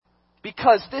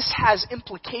because this has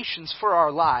implications for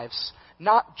our lives,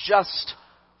 not just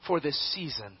for this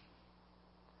season,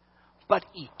 but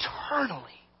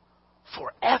eternally,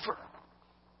 forever.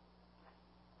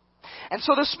 And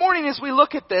so this morning as we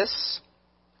look at this,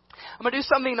 I'm going to do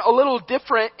something a little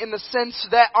different in the sense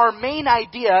that our main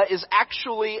idea is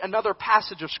actually another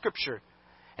passage of Scripture.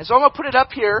 And so I'm going to put it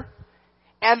up here,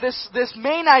 and this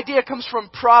main idea comes from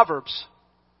Proverbs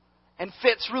and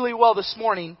fits really well this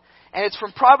morning. And it's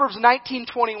from Proverbs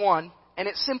 19:21, and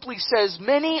it simply says,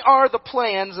 "Many are the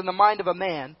plans in the mind of a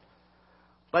man,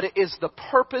 but it is the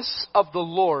purpose of the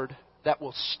Lord that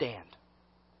will stand."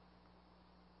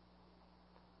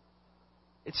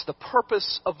 It's the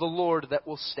purpose of the Lord that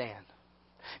will stand.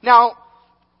 Now,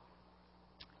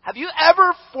 have you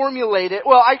ever formulated...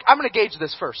 Well, I'm going to gauge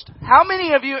this first. How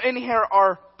many of you in here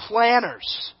are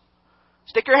planners?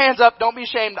 Stick your hands up. Don't be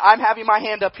ashamed. I'm having my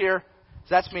hand up here.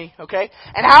 That's me, okay?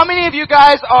 And how many of you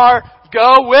guys are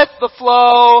go with the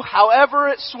flow, however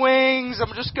it swings?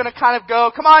 I'm just going to kind of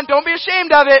go. Come on, don't be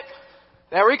ashamed of it.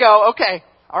 There we go. Okay.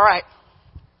 All right.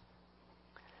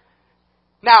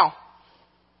 Now,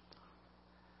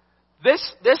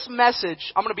 this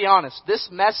message, I'm going to be honest, this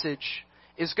message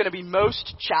is going to be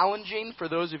most challenging for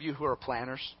those of you who are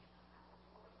planners.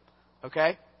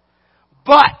 Okay?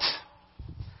 But,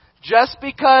 just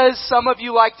because some of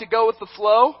you like to go with the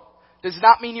flow, does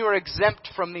not mean you are exempt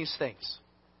from these things.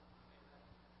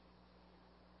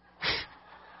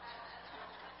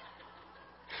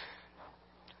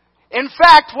 In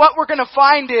fact, what we're going to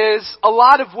find is a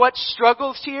lot of what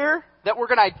struggles here that we're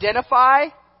going to identify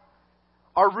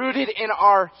are rooted in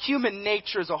our human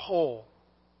nature as a whole.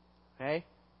 Okay?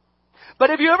 But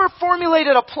have you ever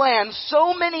formulated a plan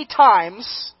so many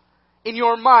times in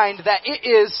your mind that it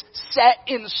is set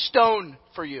in stone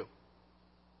for you?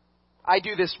 I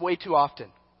do this way too often.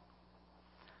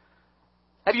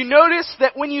 Have you noticed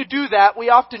that when you do that, we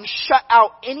often shut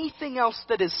out anything else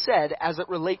that is said as it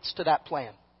relates to that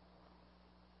plan?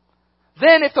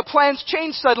 Then if the plans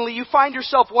change suddenly, you find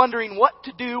yourself wondering what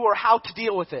to do or how to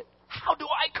deal with it. How do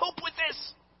I cope with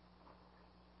this?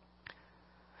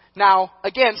 Now,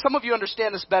 again, some of you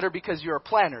understand this better because you're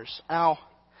planners. Now,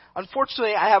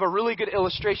 unfortunately, I have a really good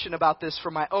illustration about this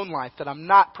from my own life that I'm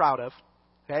not proud of.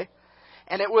 Okay?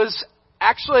 And it was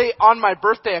actually on my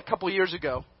birthday a couple years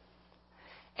ago.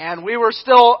 And we were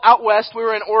still out west. We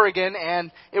were in Oregon.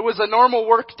 And it was a normal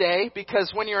work day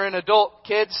because when you're an adult,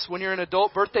 kids, when you're an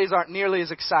adult, birthdays aren't nearly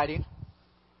as exciting.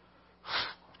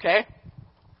 Okay?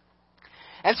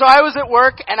 And so I was at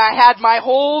work and I had my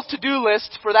whole to-do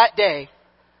list for that day.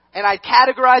 And I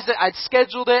categorized it. I'd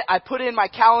scheduled it. I put in my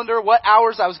calendar what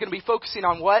hours I was going to be focusing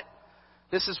on what.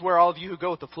 This is where all of you who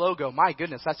go with the flow go, my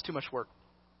goodness, that's too much work.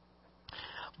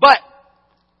 But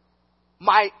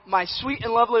my sweet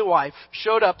and lovely wife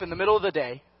showed up in the middle of the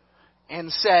day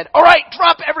and said, "All right,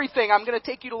 drop everything. I'm going to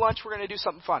take you to lunch. We're going to do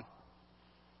something fun."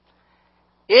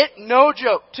 It, no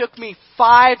joke, took me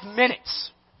 5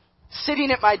 minutes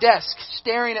sitting at my desk,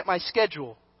 staring at my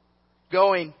schedule,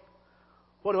 going,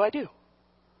 what do I do?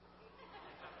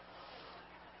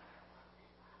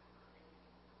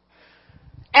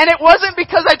 And it wasn't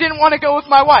because I didn't want to go with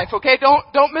my wife, okay?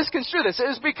 Don't misconstrue this. It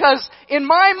was because in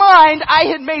my mind, I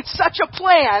had made such a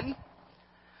plan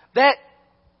that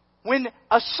when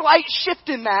a slight shift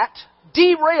in that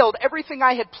derailed everything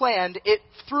I had planned, it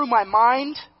threw my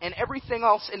mind and everything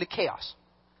else into chaos.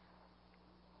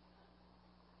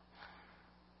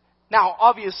 Now,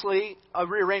 obviously, I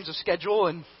rearranged the schedule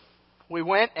and we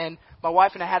went, and my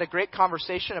wife and I had a great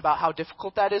conversation about how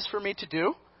difficult that is for me to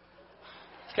do.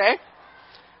 Okay?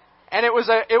 And it was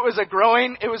a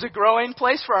growing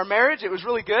place for our marriage. It was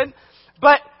really good.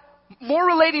 But more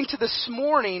relating to this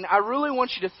morning, I really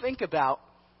want you to think about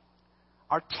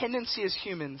our tendency as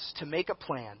humans to make a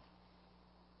plan.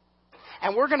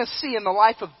 And we're going to see in the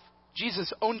life of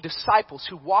Jesus' own disciples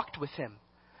who walked with him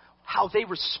how they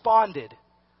responded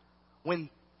when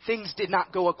things did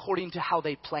not go according to how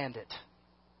they planned it.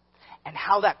 And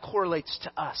how that correlates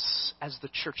to us as the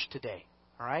church today.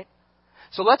 All right?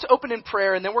 So let's open in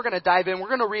prayer, and then we're going to dive in. We're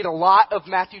going to read a lot of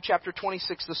Matthew chapter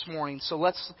 26 this morning. So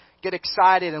let's get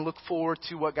excited and look forward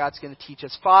to what God's going to teach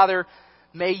us. Father,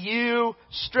 may you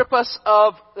strip us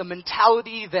of the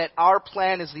mentality that our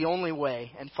plan is the only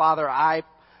way. And Father, I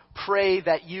pray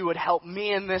that you would help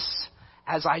me in this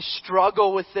as I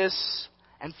struggle with this.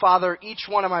 And Father, each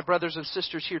one of my brothers and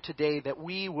sisters here today, that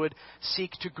we would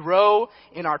seek to grow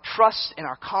in our trust and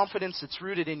our confidence that's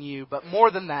rooted in you. But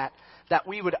more than that, that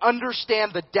we would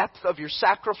understand the depth of your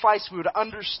sacrifice. We would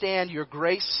understand your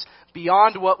grace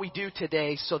beyond what we do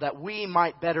today so that we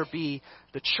might better be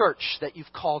the church that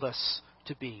you've called us to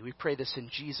to be. We pray this in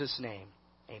Jesus' name.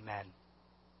 Amen.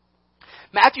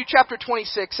 Matthew chapter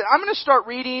 26. And I'm going to start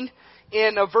reading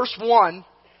in verse 1.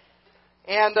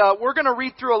 And we're going to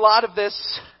read through a lot of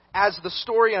this as the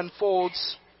story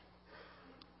unfolds.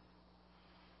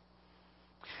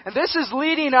 And this is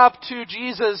leading up to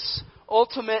Jesus'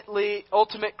 ultimate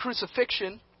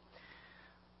crucifixion.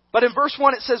 But in verse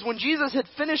 1 it says, when Jesus had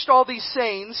finished all these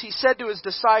sayings, he said to his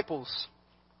disciples,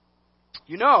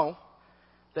 "You know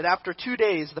that after 2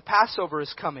 days the Passover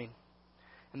is coming,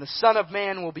 and the Son of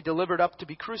Man will be delivered up to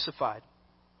be crucified."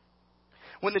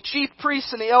 When the chief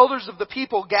priests and the elders of the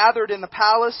people gathered in the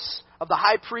palace of the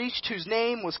high priest, whose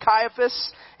name was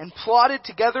Caiaphas, and plotted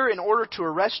together in order to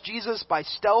arrest Jesus by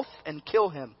stealth and kill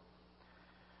him.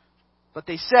 But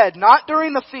they said, "Not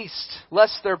during the feast,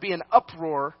 lest there be an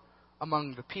uproar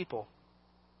among the people."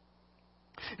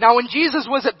 Now when Jesus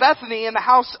was at Bethany in the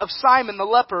house of Simon the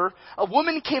leper, a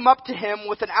woman came up to him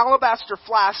with an alabaster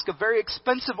flask of very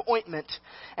expensive ointment,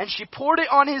 and she poured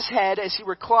it on his head as he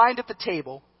reclined at the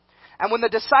table. And when the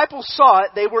disciples saw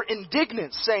it, they were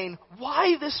indignant, saying,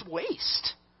 "Why this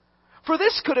waste? For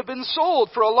this could have been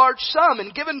sold for a large sum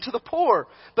and given to the poor."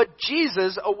 But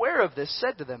Jesus, aware of this,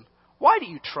 said to them, "Why do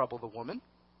you trouble the woman?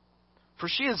 For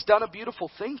she has done a beautiful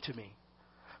thing to me.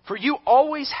 For you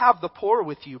always have the poor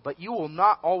with you, but you will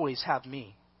not always have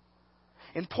me.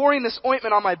 In pouring this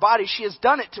ointment on my body, she has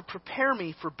done it to prepare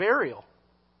me for burial.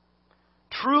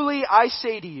 Truly I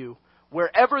say to you,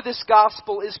 wherever this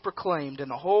gospel is proclaimed in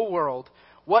the whole world,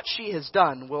 what she has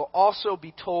done will also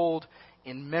be told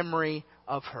in memory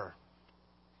of her."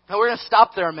 Now we're going to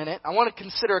stop there a minute. I want to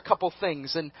consider a couple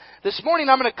things. And this morning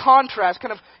I'm going to contrast,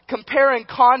 kind of compare and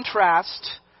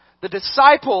contrast the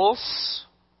disciples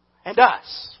and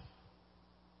us.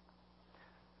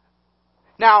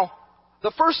 Now, the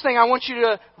first thing I want you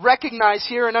to recognize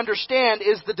here and understand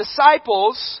is the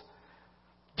disciples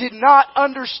did not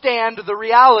understand the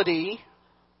reality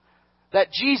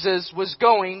that Jesus was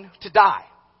going to die.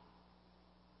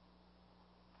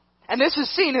 And this is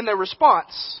seen in their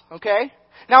response, okay?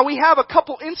 Now we have a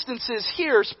couple instances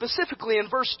here, specifically in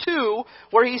verse 2,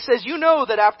 where he says, "You know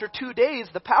that after 2 days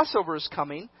the Passover is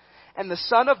coming, and the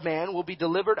Son of Man will be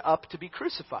delivered up to be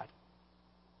crucified."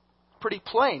 Pretty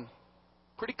plain.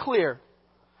 Pretty clear.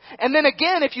 And then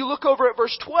again, if you look over at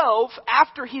verse 12,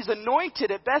 after he's anointed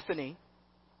at Bethany,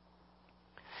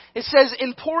 it says,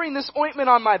 "In pouring this ointment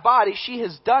on my body, she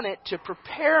has done it to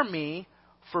prepare me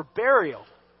for burial."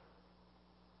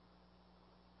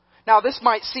 Now this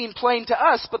might seem plain to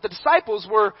us, but the disciples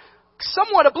were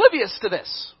somewhat oblivious to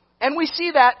this. And we see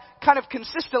that kind of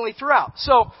consistently throughout.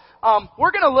 So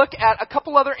we're going to look at a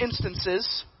couple other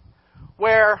instances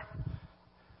where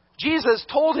Jesus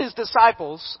told his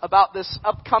disciples about this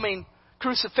upcoming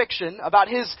crucifixion, about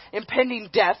his impending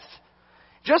death,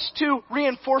 just to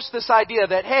reinforce this idea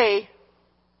that, hey,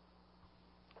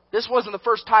 this wasn't the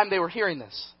first time they were hearing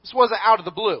this. This wasn't out of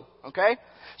the blue, okay?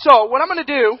 So what I'm going to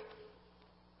do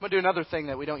another thing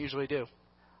that we don't usually do.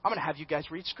 I'm going to have you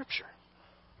guys read Scripture.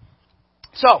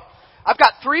 So, I've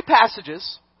got 3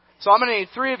 passages, so I'm going to need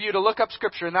 3 of you to look up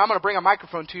Scripture, and then I'm going to bring a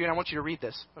microphone to you, and I want you to read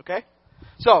this, okay?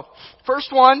 So,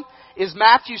 first one is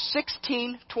Matthew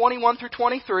 16:21 through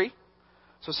 23.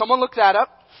 So someone look that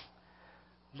up.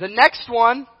 The next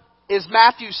one is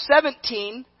Matthew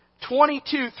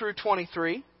 17:22 through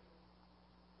 23.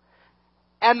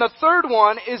 And the third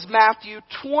one is Matthew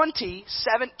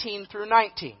 20:17 through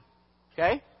 19.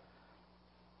 Okay?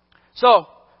 So,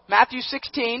 Matthew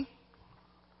 16.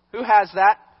 Who has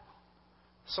that?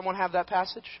 Someone have that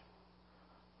passage?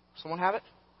 Someone have it?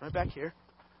 Right back here.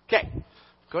 Okay.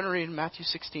 Go and read Matthew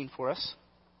 16 for us.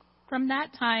 From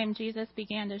that time, Jesus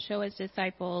began to show his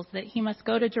disciples that he must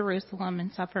go to Jerusalem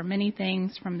and suffer many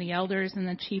things from the elders and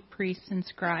the chief priests and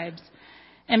scribes,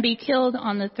 and be killed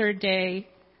on the third day,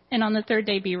 and on the third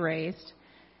day be raised.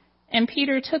 And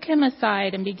Peter took him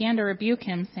aside and began to rebuke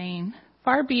him, saying,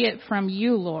 "Far be it from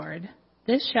you, Lord.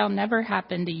 This shall never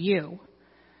happen to you."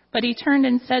 But he turned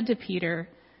and said to Peter,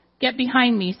 "Get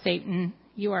behind me, Satan.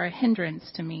 You are a hindrance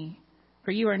to me. For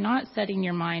you are not setting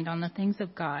your mind on the things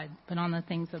of God, but on the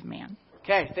things of man."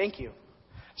 Okay, thank you.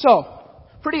 So,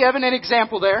 pretty evident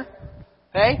example there.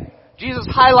 Okay? Jesus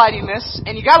highlighting this,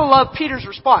 and you gotta love Peter's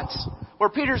response, where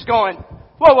Peter's going,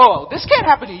 whoa, this can't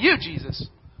happen to you, Jesus.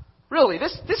 Really,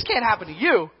 this can't happen to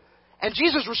you. And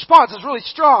Jesus' response is really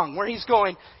strong, where he's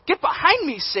going, "Get behind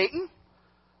me, Satan.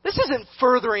 This isn't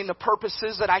furthering the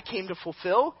purposes that I came to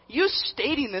fulfill. You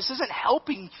stating this isn't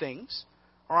helping things."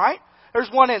 Alright? There's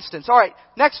one instance. Alright,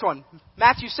 next one.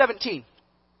 Matthew 17.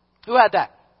 Who had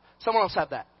that? Someone else have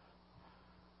that.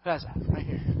 Who has that? Right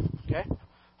here. Okay.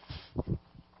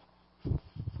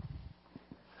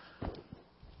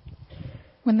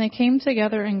 When they came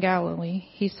together in Galilee,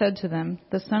 he said to them,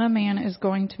 "The Son of Man is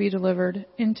going to be delivered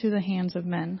into the hands of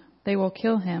men. They will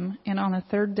kill him, and on the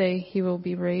third day he will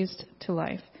be raised to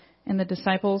life." And the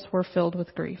disciples were filled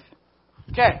with grief.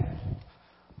 Okay.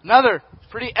 Another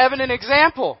pretty evident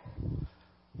example.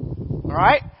 All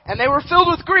right? And they were filled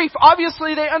with grief.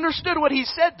 Obviously, they understood what he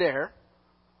said there.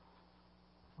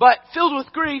 But filled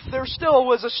with grief, there still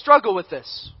was a struggle with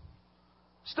this.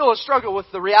 Still a struggle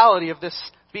with the reality of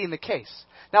this being the case.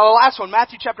 Now, the last one,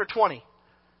 Matthew chapter 20.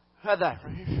 Who had that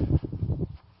right here?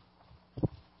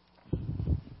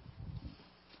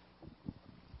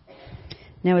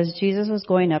 Now as Jesus was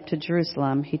going up to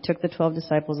Jerusalem, he took the 12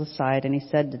 disciples aside, and he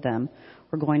said to them,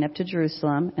 "We're going up to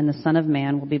Jerusalem, and the Son of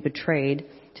Man will be betrayed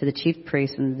to the chief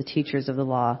priests and the teachers of the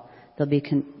law.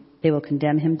 They will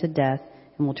condemn him to death,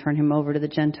 and will turn him over to the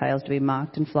Gentiles to be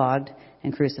mocked and flogged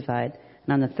and crucified.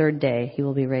 And on the third day, he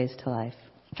will be raised to life."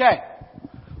 Okay.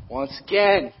 Once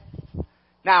again.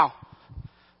 Now,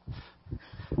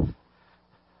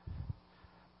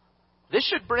 this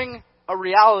should bring a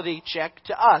reality check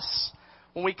to us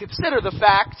when we consider the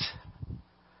fact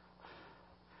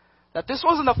that this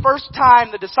wasn't the first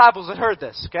time the disciples had heard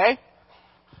this, okay?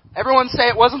 Everyone say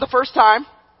it wasn't the first time.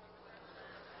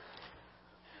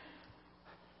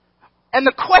 And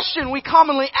the question we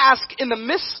commonly ask in the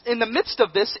midst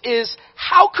of this is,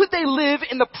 how could they live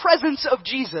in the presence of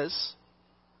Jesus,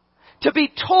 to be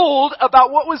told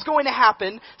about what was going to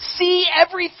happen, see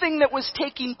everything that was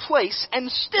taking place,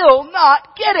 and still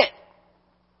not get it?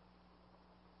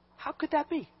 How could that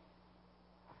be?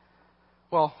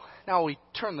 Well, now we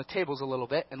turn the tables a little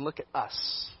bit and look at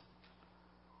us.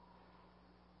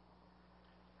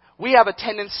 We have a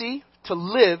tendency to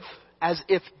live as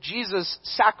if Jesus'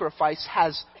 sacrifice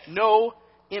has no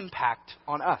impact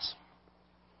on us.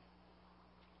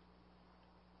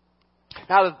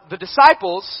 Now, the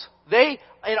disciples, they,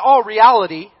 in all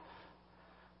reality,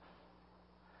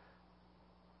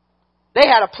 they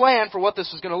had a plan for what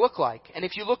this was going to look like. And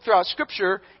if you look throughout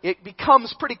Scripture, it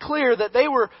becomes pretty clear that they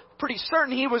were pretty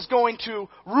certain he was going to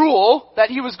rule, that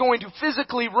he was going to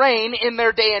physically reign in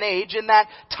their day and age, in that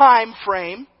time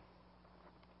frame.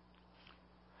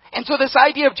 And so this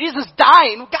idea of Jesus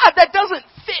dying, God, that doesn't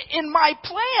fit in my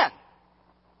plan.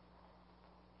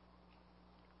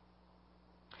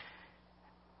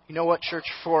 You know what, church?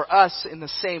 For us, in the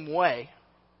same way,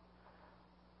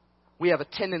 we have a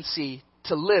tendency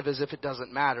to live as if it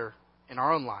doesn't matter in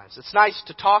our own lives. It's nice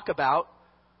to talk about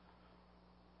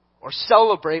or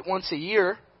celebrate once a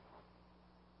year,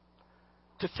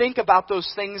 to think about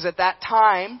those things at that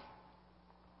time.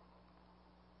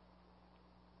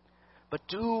 But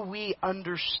do we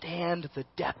understand the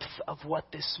depth of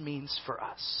what this means for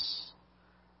us?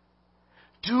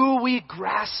 Do we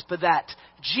grasp that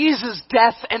Jesus'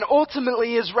 death and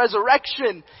ultimately His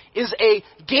resurrection is a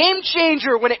game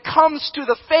changer when it comes to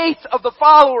the faith of the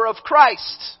follower of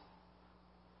Christ?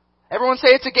 Everyone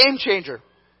say it's a game changer.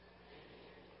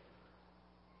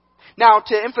 Now,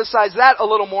 to emphasize that a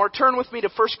little more, turn with me to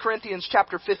 1 Corinthians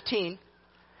chapter 15.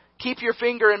 Keep your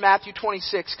finger in Matthew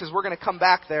 26 because we're going to come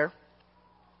back there.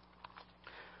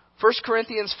 1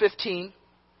 Corinthians 15.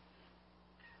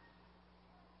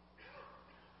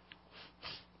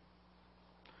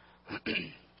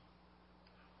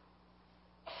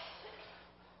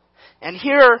 And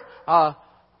here,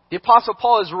 the Apostle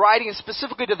Paul is writing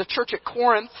specifically to the church at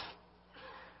Corinth,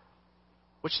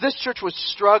 which this church was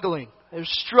struggling. They were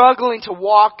struggling to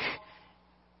walk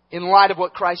in light of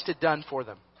what Christ had done for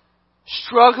them.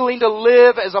 Struggling to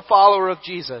live as a follower of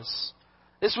Jesus.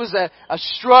 This was a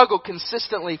struggle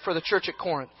consistently for the church at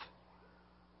Corinth.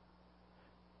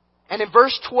 And in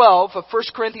verse 12 of 1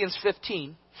 Corinthians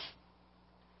 15,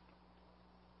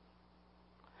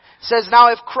 says, "Now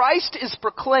if Christ is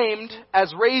proclaimed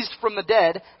as raised from the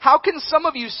dead, how can some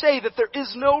of you say that there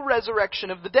is no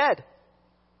resurrection of the dead?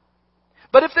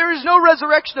 But if there is no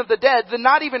resurrection of the dead, then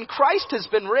not even Christ has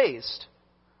been raised."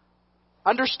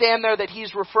 Understand there that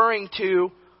he's referring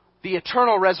to the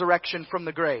eternal resurrection from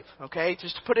the grave. Okay?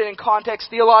 Just to put it in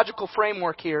context, theological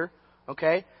framework here.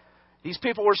 Okay? These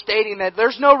people were stating that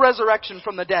there's no resurrection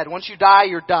from the dead. Once you die,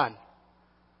 you're done.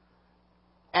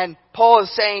 And Paul is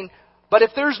saying, but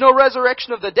if there's no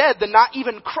resurrection of the dead, then not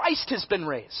even Christ has been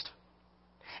raised.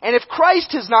 And if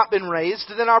Christ has not been raised,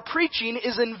 then our preaching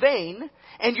is in vain,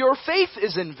 and your faith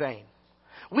is in vain.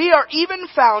 We are even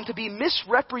found to be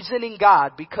misrepresenting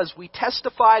God, because we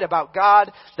testified about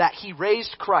God that He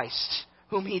raised Christ,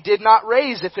 whom He did not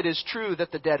raise, if it is true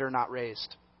that the dead are not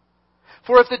raised.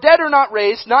 For if the dead are not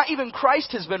raised, not even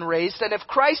Christ has been raised, and if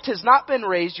Christ has not been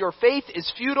raised, your faith is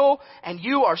futile, and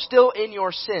you are still in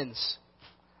your sins.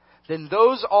 then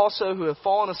those also who have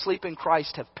fallen asleep in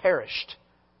Christ have perished.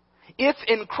 If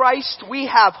in Christ we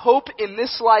have hope in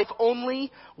this life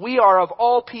only, we are of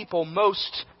all people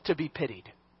most to be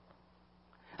pitied.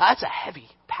 Now, that's a heavy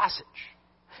passage.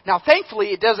 Now, thankfully,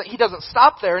 he doesn't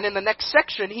stop there, and in the next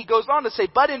section, he goes on to say,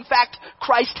 but in fact,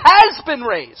 Christ has been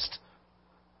raised.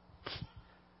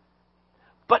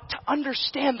 But to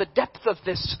understand the depth of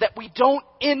this, so that we don't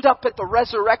end up at the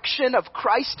resurrection of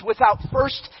Christ without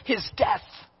first His death.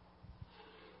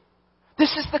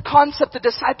 This is the concept the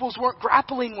disciples weren't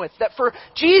grappling with. That for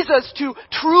Jesus to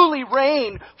truly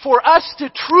reign, for us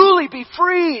to truly be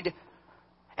freed,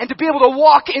 and to be able to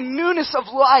walk in newness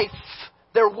of life,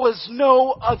 there was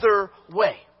no other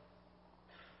way.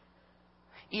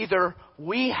 Either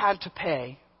we had to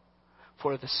pay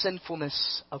for the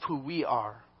sinfulness of who we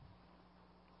are,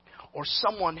 or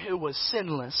someone who was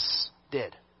sinless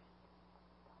did.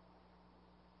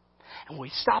 And when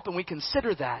we stop and we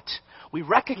consider that, we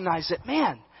recognize that,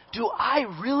 man, do I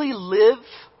really live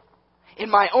in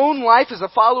my own life as a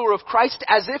follower of Christ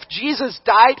as if Jesus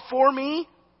died for me?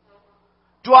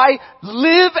 Do I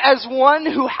live as one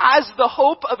who has the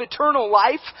hope of eternal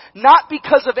life, not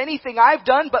because of anything I've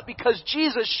done, but because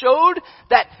Jesus showed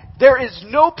that there is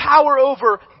no power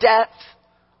over death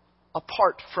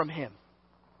apart from Him?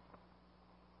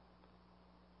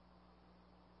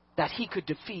 That He could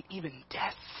defeat even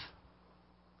death.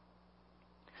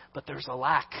 But there's a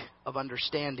lack of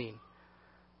understanding.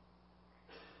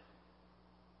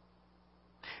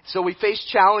 So we face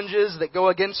challenges that go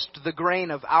against the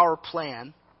grain of our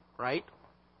plan, right?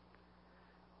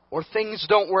 Or things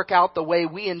don't work out the way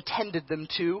we intended them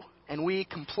to, and we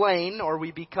complain or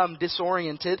we become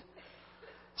disoriented.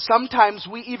 Sometimes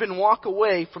we even walk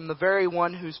away from the very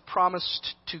one who's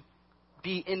promised to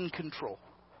be in control.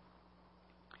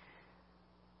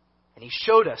 And He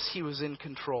showed us He was in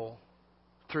control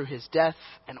through His death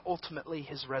and ultimately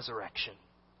His resurrection.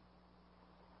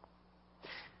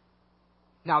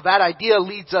 Now that idea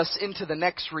leads us into the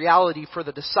next reality for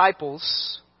the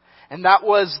disciples, and that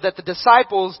was that the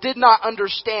disciples did not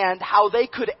understand how they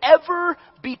could ever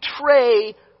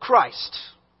betray Christ.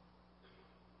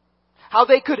 How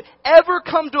they could ever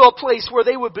come to a place where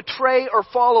they would betray or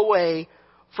fall away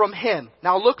from Him.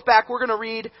 Now look back, we're going to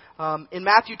read in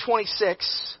Matthew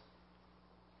 26.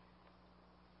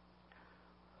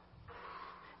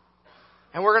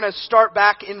 And we're going to start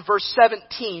back in verse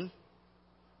 17,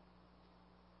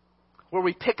 where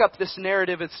we pick up this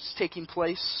narrative that's taking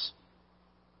place.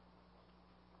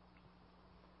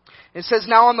 It says,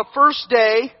 now on the first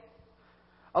day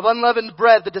of unleavened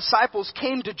bread, the disciples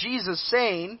came to Jesus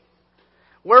saying,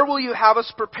 where will you have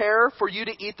us prepare for you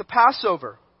to eat the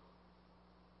Passover?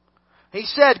 He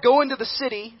said, go into the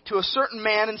city to a certain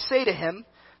man and say to him,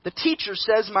 the teacher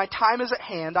says, my time is at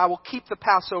hand. I will keep the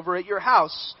Passover at your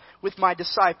house with my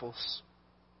disciples.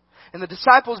 And the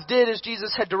disciples did as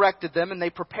Jesus had directed them, and they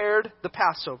prepared the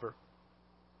Passover.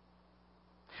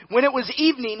 When it was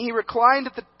evening, he reclined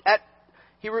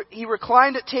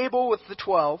at table with the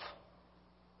 12.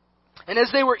 And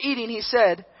as they were eating, he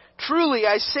said, truly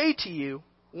I say to you,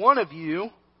 one of you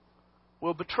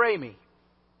will betray me.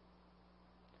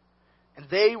 And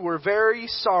they were very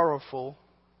sorrowful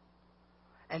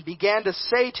and began to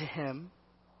say to him,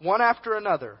 one after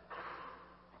another,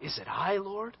 is it I,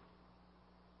 Lord?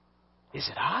 Is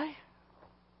it I?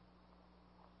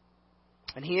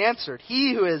 And he answered,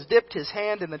 he who has dipped his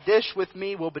hand in the dish with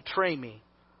me will betray me.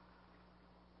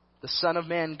 The Son of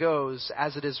Man goes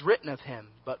as it is written of him,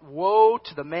 but woe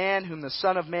to the man whom the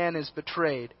Son of Man is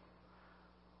betrayed.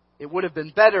 It would have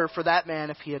been better for that man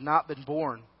if he had not been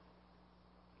born.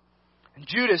 And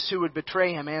Judas, who would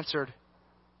betray him, answered,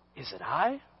 is it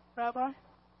I, Rabbi?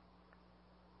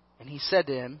 And he said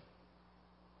to him,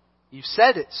 You've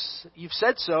said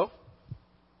so.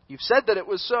 You've said that it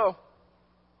was so.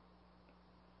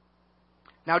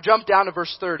 Now jump down to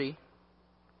verse 30.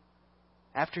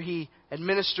 After he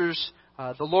administers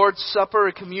the Lord's Supper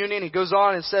and communion, he goes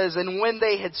on and says, and when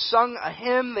they had sung a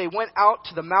hymn, they went out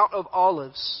to the Mount of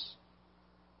Olives.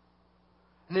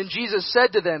 And then Jesus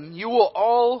said to them, you will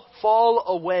all fall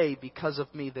away because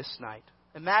of me this night.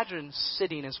 Imagine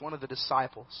sitting as one of the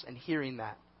disciples and hearing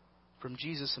that from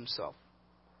Jesus Himself.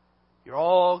 You're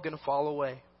all going to fall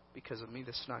away because of me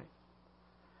this night.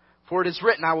 For it is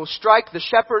written, I will strike the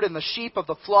shepherd, and the sheep of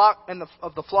the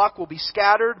flock will be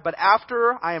scattered. But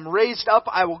after I am raised up,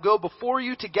 I will go before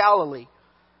you to Galilee.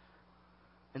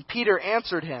 And Peter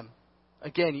answered him.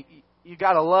 Again, you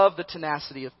got to love the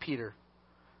tenacity of Peter.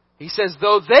 He says,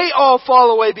 though they all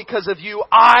fall away because of you,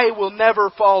 I will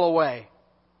never fall away.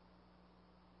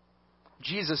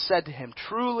 Jesus said to him,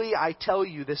 truly I tell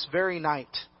you, this very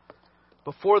night,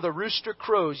 before the rooster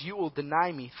crows, you will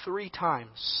deny me 3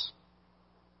 times.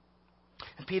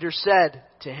 And Peter said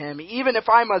to him, even if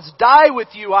I must die with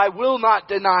you, I will not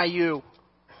deny you.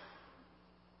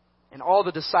 And all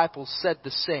the disciples said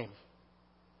the same.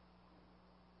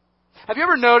 Have you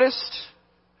ever noticed,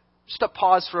 just to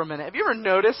pause for a minute, have you ever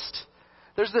noticed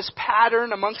there's this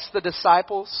pattern amongst the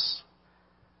disciples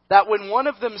that when one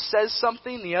of them says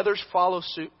something, the others follow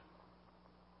suit?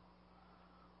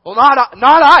 Well, not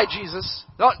I, Jesus.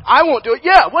 No, I won't do it.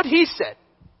 Yeah, what he said.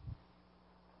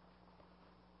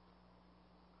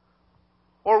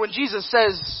 Or when Jesus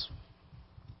says,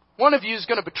 one of you is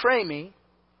going to betray me.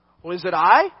 Well, is it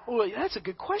I? Well, that's a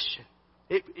good question.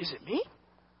 Is it me?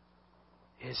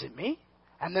 Is it me?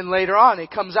 And then later on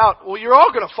it comes out, well, you're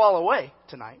all going to fall away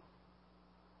tonight.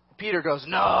 Peter goes,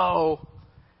 no.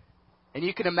 And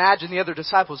you can imagine the other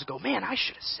disciples go, man, I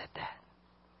should have said that.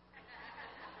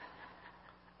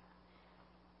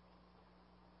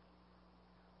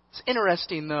 It's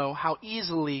interesting, though, how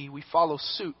easily we follow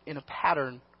suit in a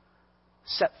pattern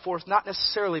set forth not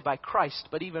necessarily by Christ,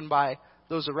 but even by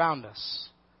those around us.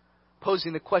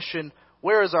 Posing the question,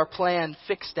 where is our plan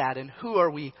fixed at, and who are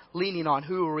we leaning on?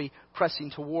 Who are we pressing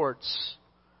towards?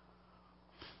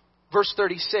 Verse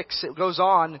 36, it goes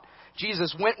on,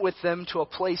 Jesus went with them to a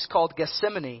place called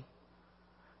Gethsemane.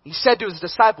 He said to his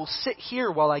disciples, sit here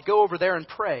while I go over there and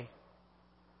pray.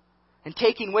 And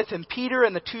taking with him Peter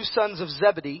and the 2 sons of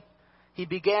Zebedee, he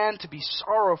began to be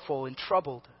sorrowful and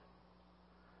troubled.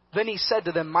 Then he said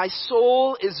to them, my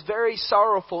soul is very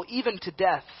sorrowful, even to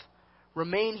death.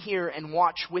 Remain here and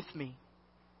watch with me.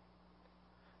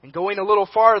 And going a little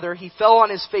farther, he fell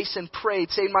on his face and prayed,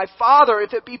 saying, my Father,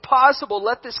 if it be possible,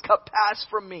 let this cup pass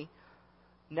from me.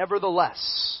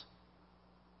 Nevertheless,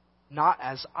 not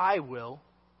as I will,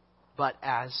 but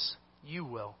as you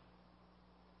will.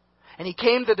 And he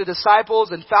came to the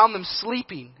disciples and found them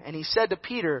sleeping. And he said to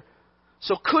Peter,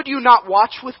 so could you not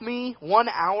watch with me 1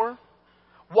 hour?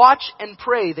 Watch and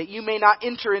pray that you may not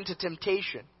enter into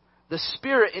temptation. The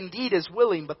spirit indeed is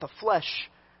willing, but the flesh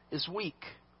is weak.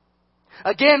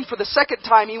 Again, for the second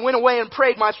time, he went away and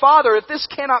prayed, my Father, if this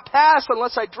cannot pass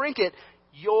unless I drink it,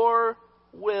 your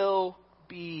will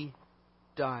be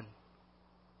done.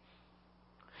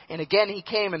 And again he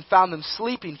came and found them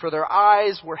sleeping, for their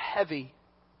eyes were heavy.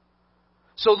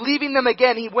 So leaving them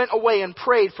again, he went away and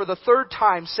prayed for the 3rd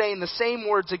time, saying the same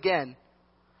words again.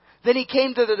 Then he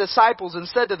came to the disciples and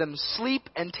said to them, sleep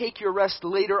and take your rest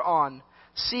later on.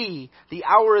 See, the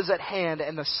hour is at hand,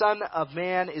 and the Son of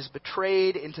Man is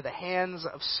betrayed into the hands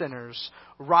of sinners.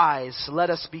 Rise, let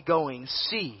us be going.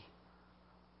 See,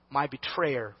 my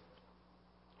betrayer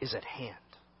is at hand.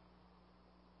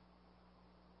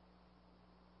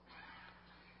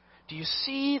 Do you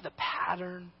see the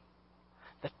pattern,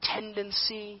 the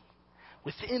tendency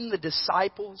within the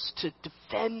disciples to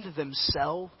defend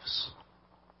themselves?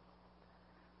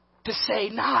 To say,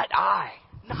 not I,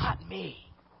 not me.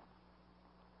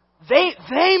 They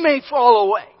may fall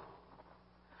away.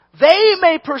 They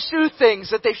may pursue things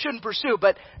that they shouldn't pursue,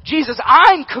 but Jesus,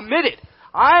 I'm committed.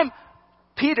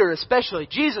 Peter especially,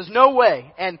 Jesus, no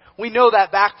way. And we know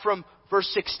that back from verse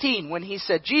 16 when he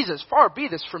said, Jesus, far be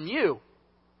this from you.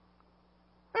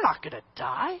 They're not going to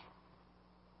die.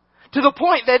 To the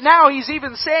point that now he's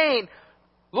even saying,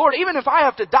 Lord, even if I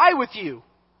have to die with you,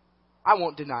 I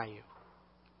won't deny you.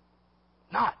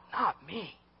 Not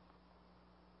me.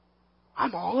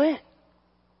 I'm all in.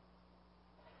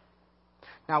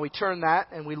 Now we turn that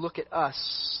and we look at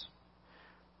us.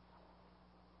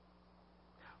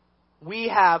 We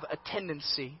have a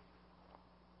tendency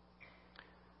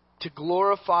to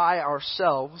glorify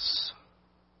ourselves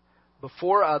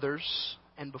before others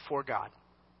and before God.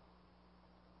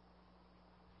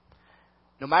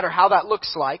 No matter how that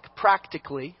looks like,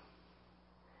 practically,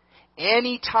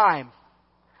 any time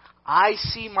I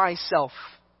see myself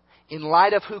in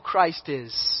light of who Christ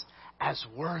is as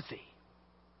worthy,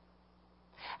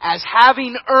 as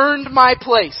having earned my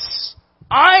place,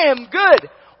 I am good.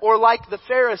 Or like the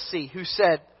Pharisee who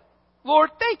said,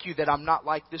 Lord, thank you that I'm not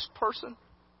like this person.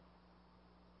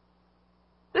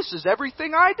 This is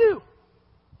everything I do.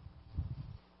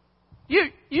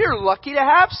 You're lucky to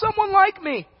have someone like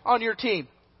me on your team.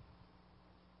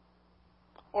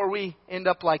 Or we end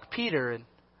up like Peter and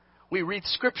we read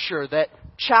scripture that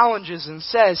challenges and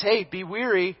says, hey, be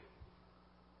weary.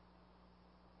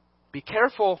 Be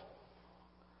careful.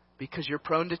 Because you're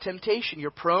prone to temptation.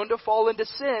 You're prone to fall into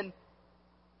sin.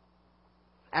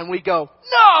 And we go,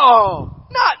 no,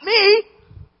 not me.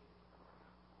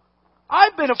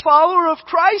 I've been a follower of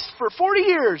Christ for 40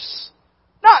 years.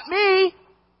 Not me.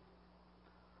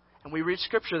 And we read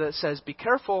scripture that says, be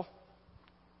careful.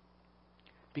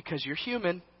 because you're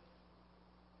human.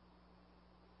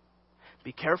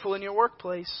 Be careful in your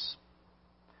workplace.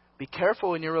 Be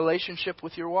careful in your relationship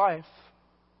with your wife.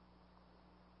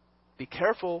 Be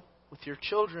careful with your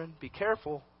children. Be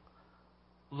careful.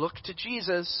 Look to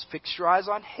Jesus. Fix your eyes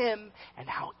on Him. And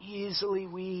how easily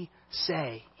we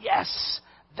say, yes,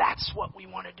 that's what we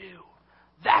want to do.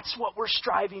 That's what we're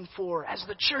striving for. As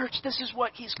the church, this is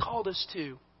what He's called us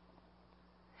to.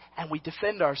 And we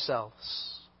defend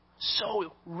ourselves.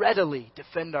 So readily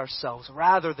defend ourselves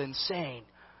rather than saying,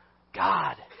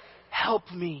 God,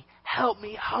 help me,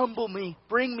 humble me,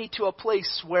 bring me to a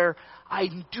place where I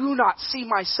do not see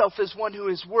myself as one who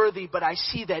is worthy, but I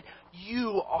see that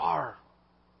You are.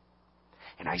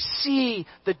 And I see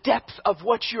the depth of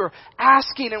what You're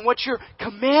asking and what You're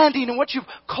commanding and what You've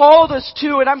called us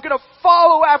to, and I'm going to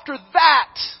follow after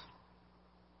that.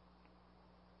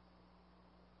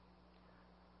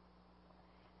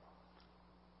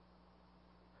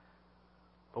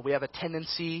 But we have a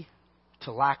tendency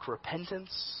to lack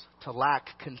repentance, to lack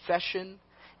confession,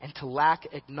 and to lack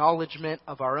acknowledgement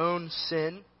of our own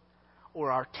sin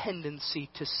or our tendency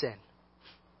to sin.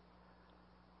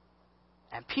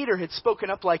 And Peter had spoken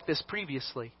up like this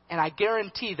previously. And I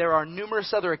guarantee there are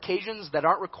numerous other occasions that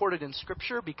aren't recorded in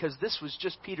Scripture because this was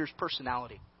just Peter's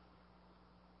personality.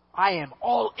 I am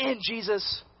all in,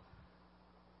 Jesus.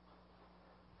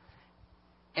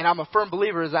 And I'm a firm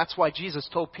believer that's why Jesus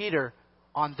told Peter,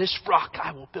 on this rock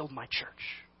I will build my church.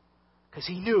 Because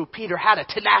He knew Peter had a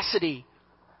tenacity.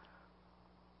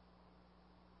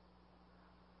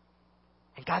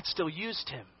 And God still used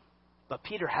him. But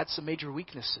Peter had some major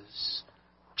weaknesses.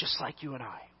 Just like you and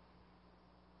I.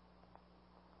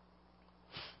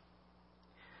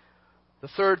 The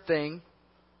third thing,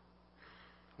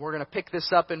 we're going to pick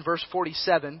this up in verse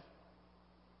 47.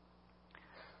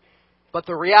 But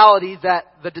the reality that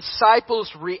the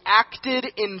disciples reacted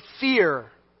in fear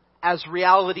as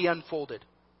reality unfolded.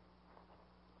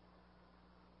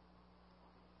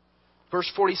 Verse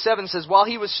 47 says, while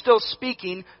He was still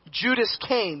speaking, Judas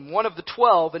came, one of the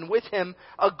 12, and with him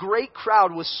a great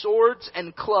crowd with swords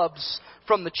and clubs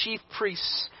from the chief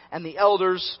priests and the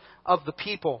elders of the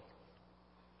people.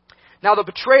 Now the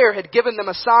betrayer had given them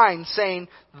a sign, saying,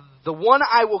 the one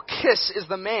I will kiss is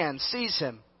the man, seize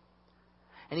him.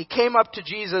 And he came up to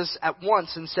Jesus at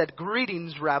once and said,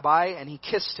 greetings, Rabbi, and he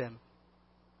kissed him.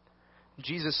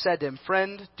 Jesus said to him,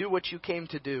 friend, do what you came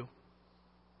to do.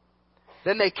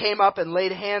 Then they came up and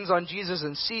laid hands on Jesus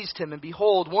and seized him. And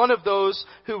behold, one of those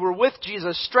who were with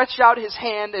Jesus stretched out his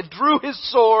hand and drew his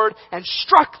sword and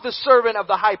struck the servant of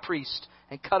the high priest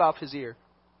and cut off his ear.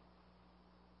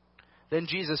 Then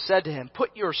Jesus said to him,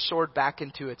 put your sword back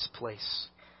into its place.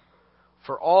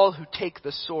 For all who take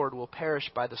the sword will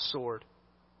perish by the sword.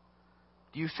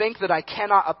 Do you think that I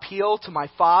cannot appeal to my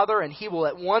Father and He will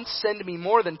at once send me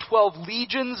more than 12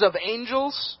 legions of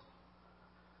angels?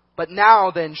 But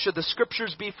now then, should the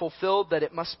Scriptures be fulfilled that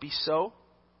it must be so?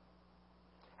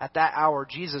 At that hour,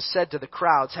 Jesus said to the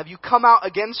crowds, have you come out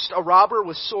against a robber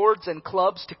with swords and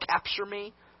clubs to capture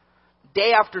me?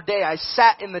 Day after day I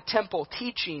sat in the temple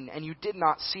teaching, and you did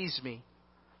not seize me.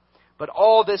 But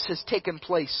all this has taken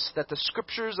place, that the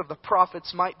Scriptures of the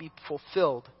prophets might be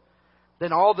fulfilled.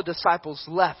 Then all the disciples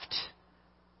left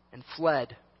and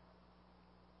fled.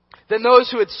 Then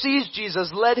those who had seized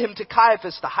Jesus led him to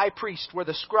Caiaphas, the high priest, where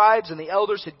the scribes and the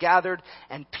elders had gathered,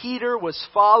 and Peter was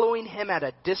following him at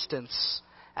a distance,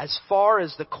 as far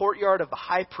as the courtyard of the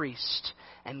high priest.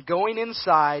 And going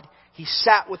inside, he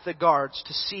sat with the guards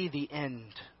to see the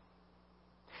end.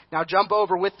 Now jump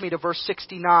over with me to verse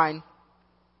 69.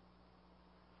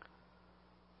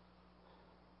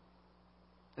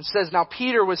 It says, now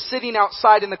Peter was sitting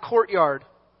outside in the courtyard.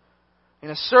 And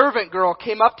a servant girl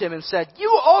came up to him and said,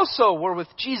 you also were with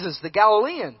Jesus the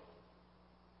Galilean.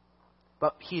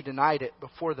 But he denied it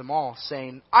before them all,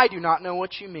 saying, I do not know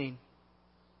what you mean.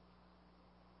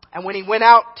 And when he went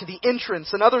out to the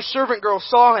entrance, another servant girl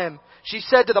saw him. She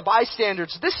said to the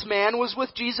bystanders, this man was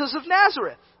with Jesus of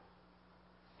Nazareth.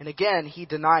 And again he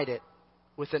denied it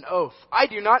with an oath, I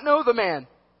do not know the man.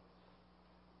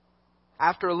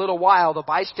 After a little while, the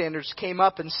bystanders came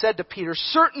up and said to Peter,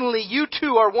 certainly you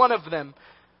too are one of them,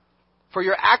 for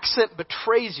your accent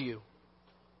betrays you.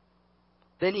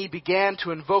 Then he began to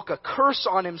invoke a curse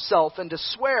on himself and to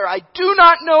swear, I do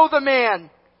not know the man.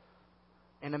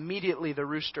 And immediately the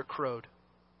rooster crowed.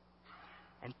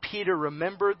 And Peter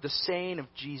remembered the saying of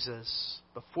Jesus,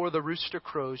 before the rooster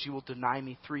crows, you will deny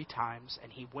me 3 times.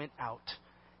 And he went out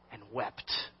and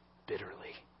wept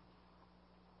bitterly.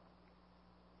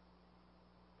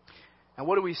 And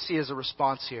what do we see as a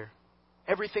response here?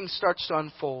 Everything starts to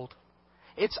unfold.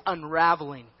 It's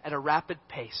unraveling at a rapid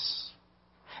pace.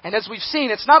 And as we've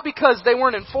seen, it's not because they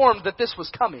weren't informed that this was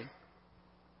coming.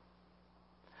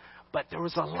 But there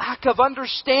was a lack of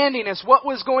understanding as what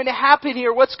was going to happen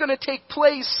here, what's going to take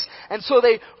place. And so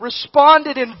they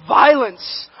responded in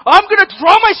violence. I'm going to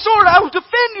draw my sword. I will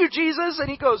defend you, Jesus. And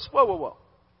he goes, whoa, whoa, whoa.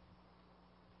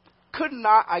 Could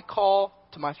not I call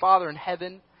to my Father in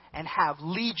heaven and have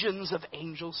legions of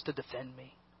angels to defend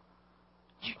me?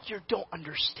 You don't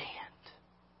understand.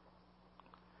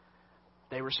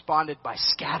 They responded by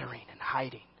scattering and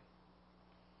hiding.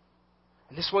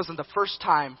 And this wasn't the first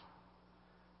time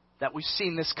that we've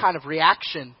seen this kind of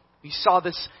reaction. We saw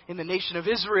this in the nation of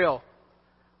Israel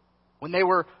when they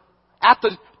were at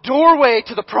the doorway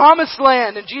to the promised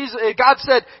land, and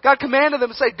God commanded them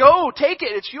and said, "Go, take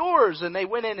it, it's yours." And they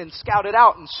went in and scouted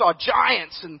out and saw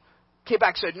giants, and came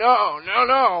back and said,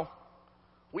 "No,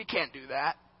 we can't do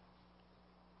that."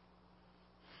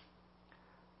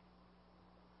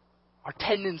 Our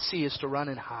tendency is to run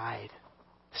and hide,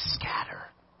 to scatter,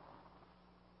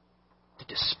 to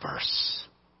disperse.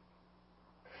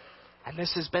 And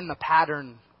this has been the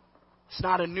pattern. It's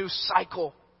not a new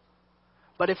cycle.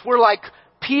 But if we're like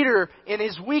Peter in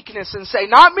his weakness and say,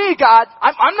 "Not me, God.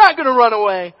 I'm not going to run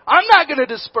away. I'm not going to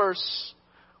disperse,"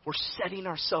 we're setting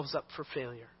ourselves up for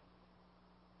failure.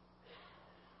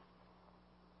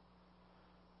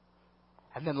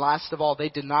 And then last of all, they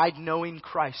denied knowing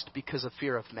Christ because of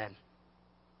fear of men.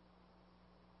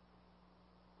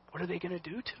 What are they going to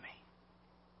do to me?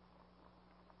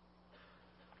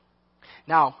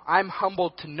 Now, I'm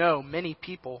humbled to know many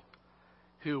people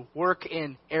who work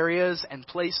in areas and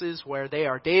places where they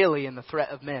are daily in the threat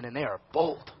of men, and they are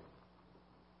bold.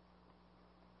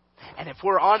 And if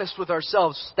we're honest with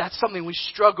ourselves, that's something we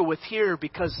struggle with here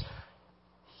because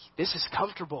this is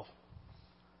comfortable.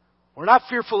 We're not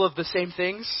fearful of the same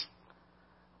things.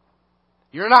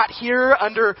 You're not here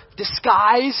under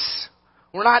disguise.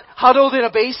 We're not huddled in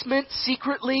a basement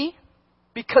secretly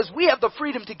because we have the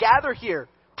freedom to gather here.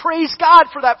 Praise God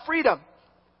for that freedom.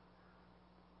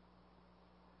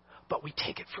 But we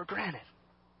take it for granted.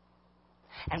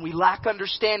 And we lack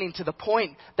understanding to the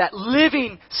point that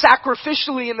living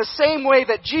sacrificially in the same way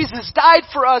that Jesus died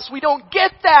for us, we don't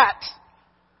get that.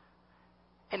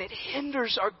 And it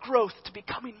hinders our growth to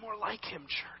becoming more like Him,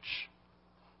 church.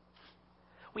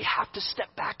 We have to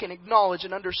step back and acknowledge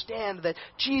and understand that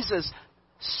Jesus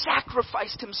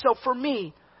sacrificed Himself for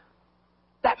me.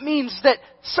 That means that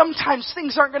sometimes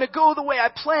things aren't going to go the way I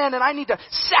plan, and I need to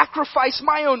sacrifice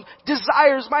my own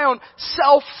desires, my own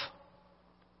self,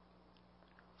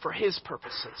 for His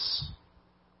purposes.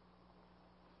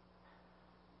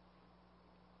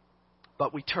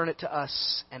 But we turn it to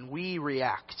us, and we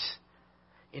react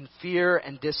in fear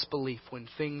and disbelief when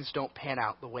things don't pan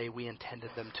out the way we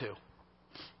intended them to.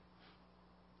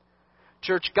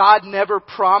 Church, God never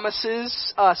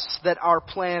promises us that our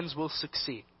plans will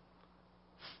succeed.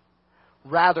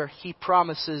 Rather, He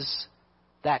promises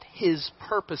that His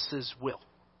purposes will.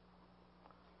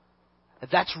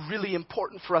 That's really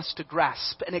important for us to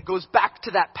grasp. And it goes back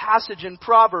to that passage in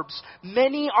Proverbs.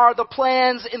 Many are the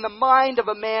plans in the mind of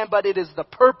a man, but it is the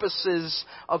purposes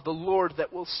of the Lord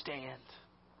that will stand.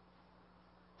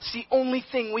 It's the only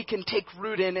thing we can take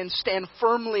root in and stand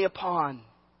firmly upon.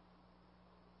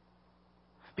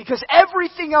 Because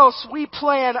everything else we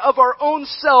plan of our own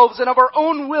selves and of our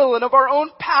own will and of our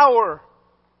own power,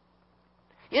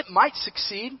 it might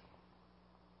succeed.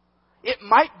 It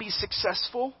might be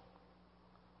successful.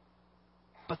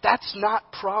 But that's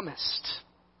not promised.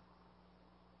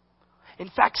 In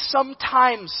fact,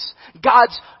 sometimes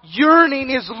God's yearning,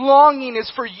 His longing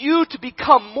is for you to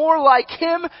become more like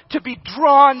Him, to be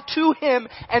drawn to Him,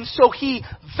 and so He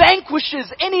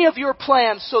vanquishes any of your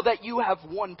plans so that you have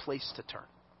one place to turn.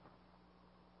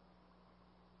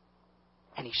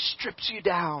 And He strips you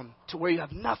down to where you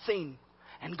have nothing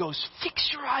and goes, "Fix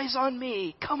your eyes on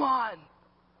me. Come on.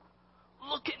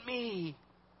 Look at me.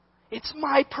 It's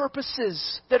my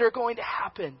purposes that are going to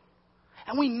happen."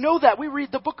 And we know that. We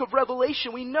read the book of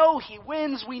Revelation. We know He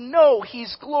wins. We know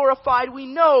He's glorified. We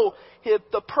know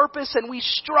the purpose, and we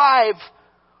strive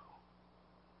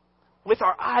with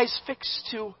our eyes fixed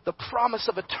to the promise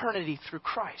of eternity through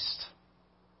Christ.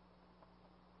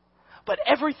 But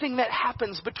everything that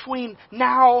happens between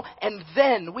now and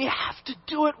then, we have to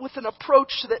do it with an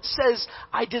approach that says,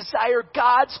 I desire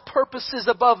God's purposes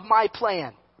above my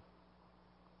plan.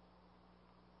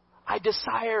 I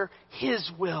desire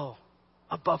His will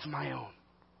above my own.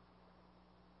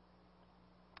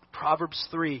 Proverbs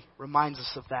 3 reminds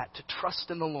us of that, to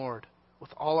trust in the Lord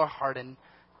with all our heart and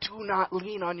do not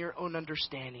lean on your own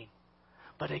understanding,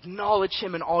 But acknowledge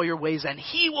Him in all your ways, and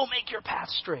He will make your path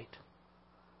straight.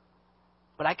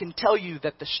 But I can tell you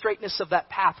that the straightness of that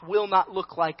path will not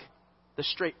look like the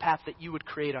straight path that you would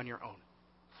create on your own.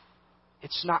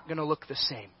 It's not going to look the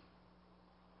same.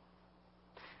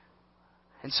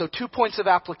 And so 2 points of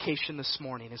application this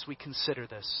morning as we consider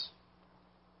this.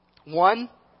 1,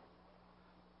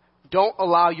 don't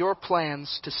allow your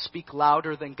plans to speak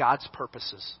louder than God's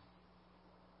purposes.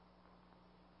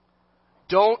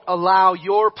 Don't allow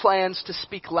your plans to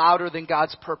speak louder than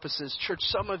God's purposes. Church,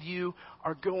 some of you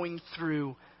are going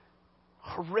through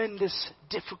horrendous,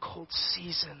 difficult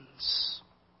seasons.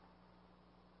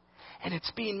 And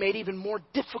it's being made even more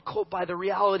difficult by the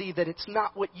reality that it's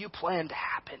not what you planned to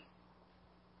happen.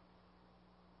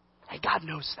 And God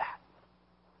knows that.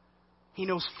 He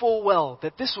knows full well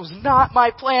that this was not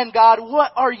my plan, God.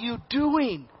 What are you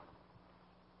doing?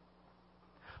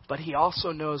 But He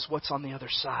also knows what's on the other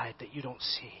side that you don't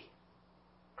see.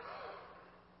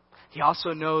 He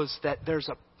also knows that there's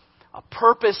a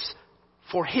purpose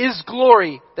for His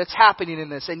glory that's happening in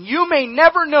this. And you may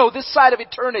never know this side of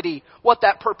eternity what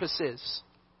that purpose is.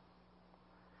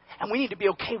 And we need to be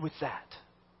okay with that.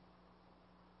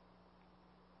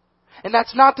 And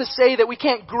that's not to say that we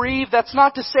can't grieve. That's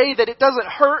not to say that it doesn't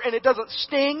hurt and it doesn't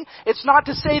sting. It's not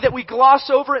to say that we gloss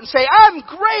over it and say, I'm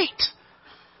great.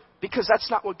 Because that's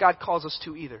not what God calls us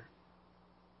to either.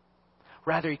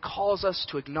 Rather, He calls us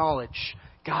to acknowledge,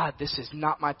 God, this is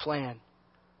not my plan.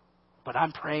 But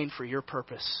I'm praying for your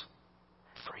purpose,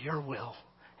 for your will,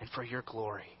 and for your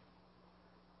glory.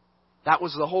 That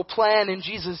was the whole plan in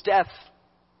Jesus' death.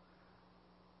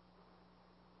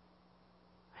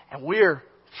 And we're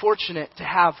fortunate to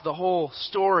have the whole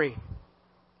story,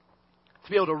 to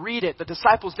be able to read it. The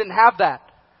disciples didn't have that.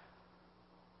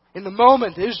 In the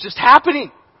moment, it was just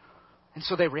happening. And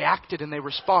so they reacted and they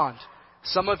respond.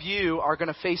 Some of you are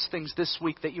going to face things this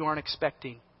week that you aren't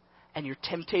expecting. And your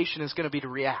temptation is going to be to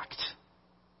react.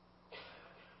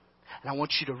 And I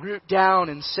want you to root down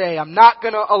and say, I'm not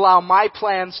going to allow my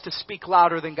plans to speak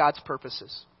louder than God's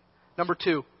purposes. Number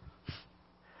 2,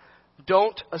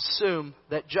 don't assume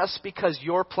that just because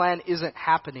your plan isn't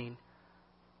happening,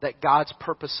 that God's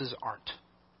purposes aren't.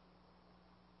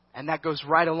 And that goes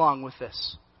right along with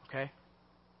this, okay?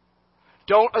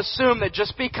 Don't assume that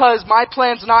just because my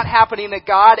plan's not happening, that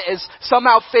God has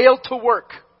somehow failed to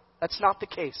work. That's not the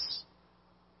case.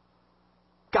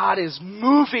 God is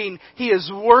moving. He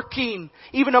is working.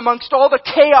 Even amongst all the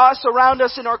chaos around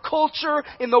us in our culture,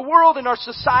 in the world, in our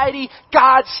society,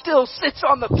 God still sits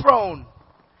on the throne.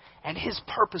 And His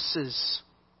purposes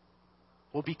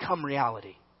will become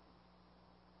reality.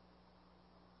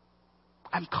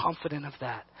 I'm confident of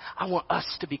that. I want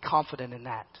us to be confident in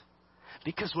that.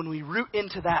 Because when we root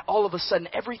into that, all of a sudden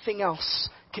everything else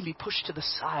can be pushed to the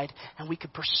side and we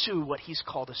can pursue what He's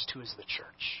called us to as the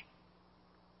church.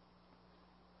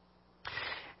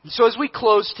 And so as we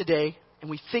close today and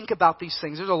we think about these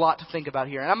things, there's a lot to think about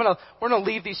here. And we're going to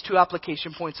leave these 2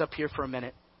 application points up here for a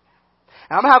minute.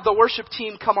 And I'm going to have the worship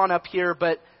team come on up here,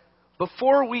 but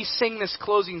before we sing this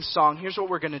closing song, here's what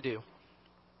we're going to do.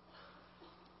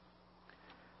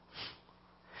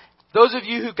 Those of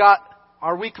you who got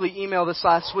our weekly email this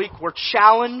last week were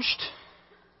challenged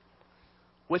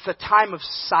with a time of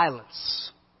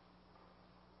silence.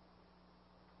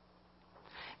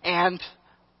 And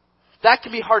that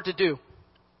can be hard to do.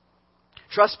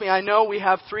 Trust me, I know we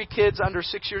have 3 kids under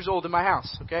 6 years old in my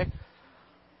house, okay?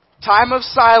 Time of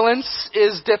silence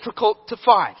is difficult to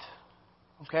find,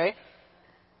 okay?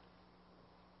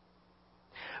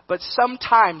 But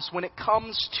sometimes when it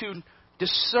comes to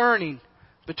discerning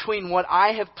between what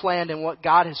I have planned and what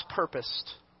God has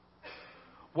purposed,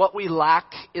 what we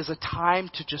lack is a time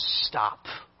to just stop.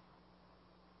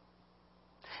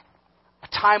 A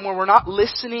time where we're not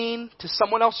listening to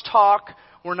someone else talk.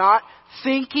 We're not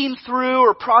thinking through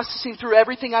or processing through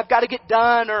everything I've got to get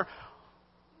done or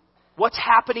what's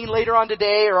happening later on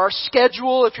today or our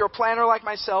schedule if you're a planner like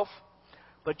myself.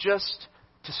 But just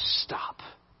to stop.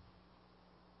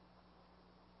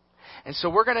 And so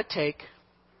we're going to take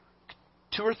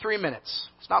 2 or 3 minutes.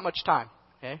 It's not much time,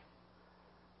 okay?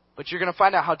 But you're going to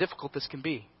find out how difficult this can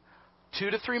be. 2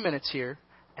 to 3 minutes here,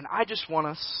 and I just want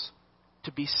us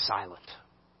to be silent,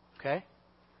 okay?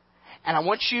 And I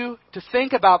want you to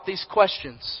think about these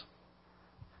questions.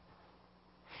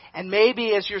 And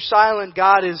maybe as you're silent,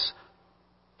 there's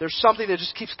something that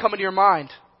just keeps coming to your mind,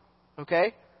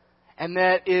 okay? And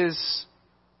that is,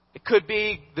 it could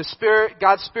be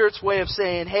God's Spirit's way of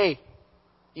saying, hey,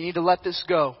 you need to let this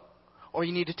go. Or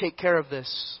you need to take care of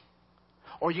this.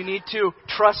 Or you need to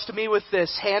trust me with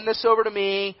this. Hand this over to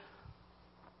me.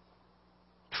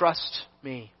 Trust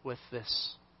me with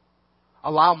this.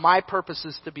 Allow my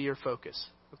purposes to be your focus.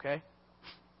 Okay?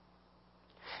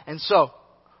 And so,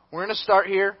 we're going to start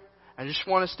here. I just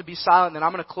want us to be silent, and then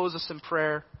I'm going to close us in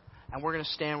prayer. And we're going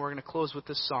to stand. We're going to close with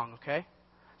this song, okay?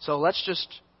 So let's just,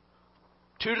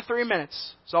 2 to 3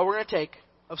 minutes is all we're going to take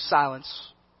of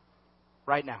silence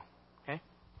right now, okay?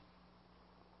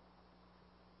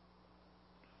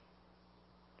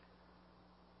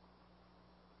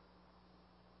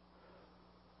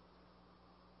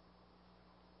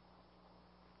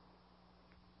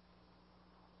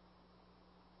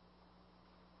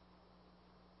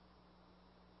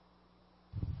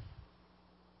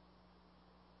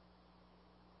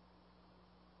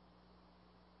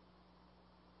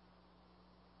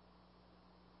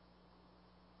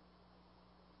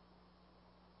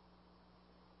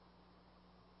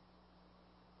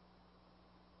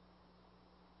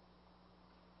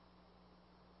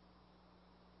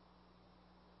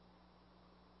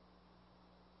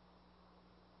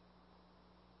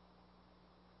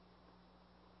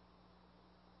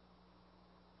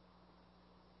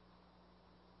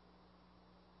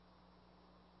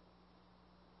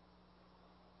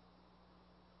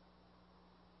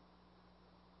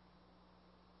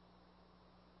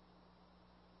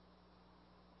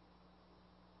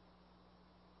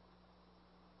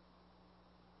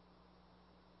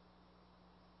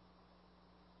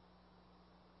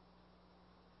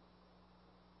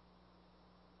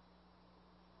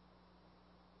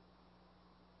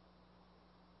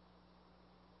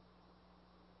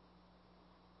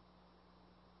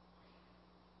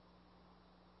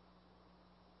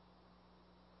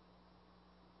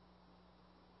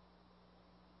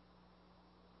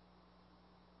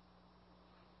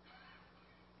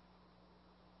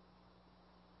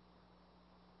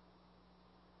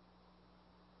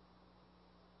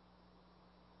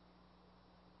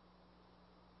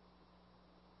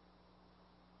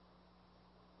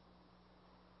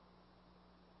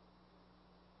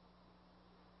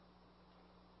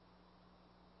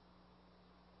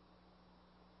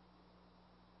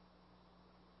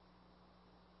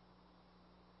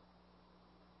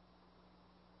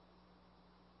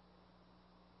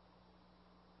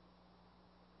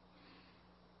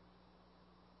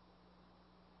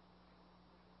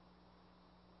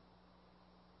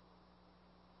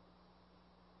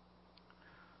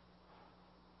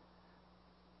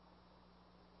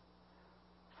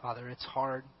 Father, it's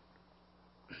hard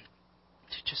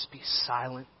to just be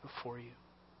silent before you.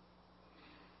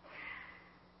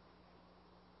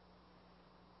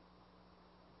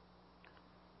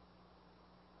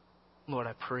 Lord,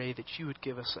 I pray that you would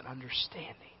give us an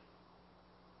understanding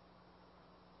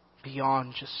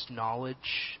beyond just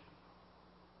knowledge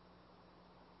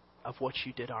of what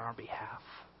you did on our behalf.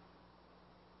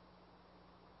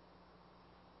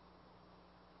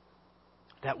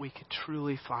 That we could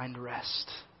truly find rest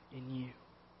in you.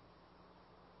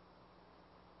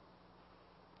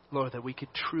 Lord, that we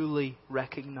could truly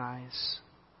recognize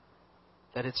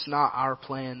that it's not our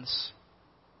plans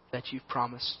that you've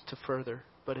promised to further,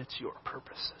 but it's your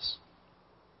purposes.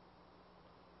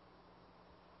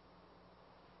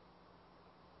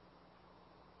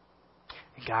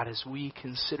 And God, as we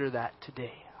consider that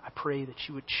today, I pray that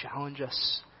you would challenge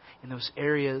us in those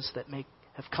areas that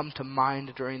have come to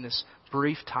mind during this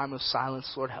brief time of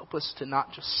silence. Lord, help us to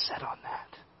not just sit on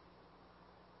that,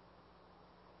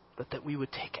 but that we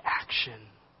would take action.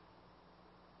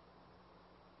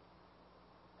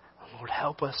 And Lord,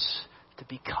 help us to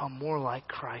become more like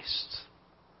Christ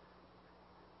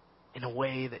in a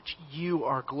way that you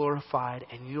are glorified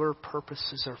and your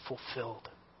purposes are fulfilled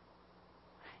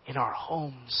in our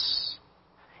homes,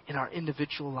 in our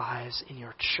individual lives, in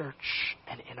your church,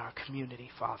 and in our community,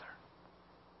 Father.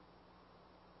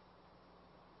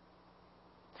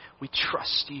 We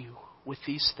trust you with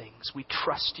these things. We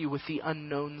trust you with the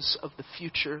unknowns of the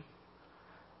future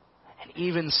and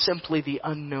even simply the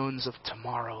unknowns of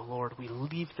tomorrow. Lord, we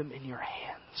leave them in your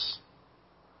hands.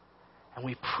 And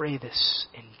we pray this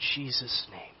in Jesus'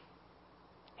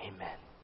 name. Amen.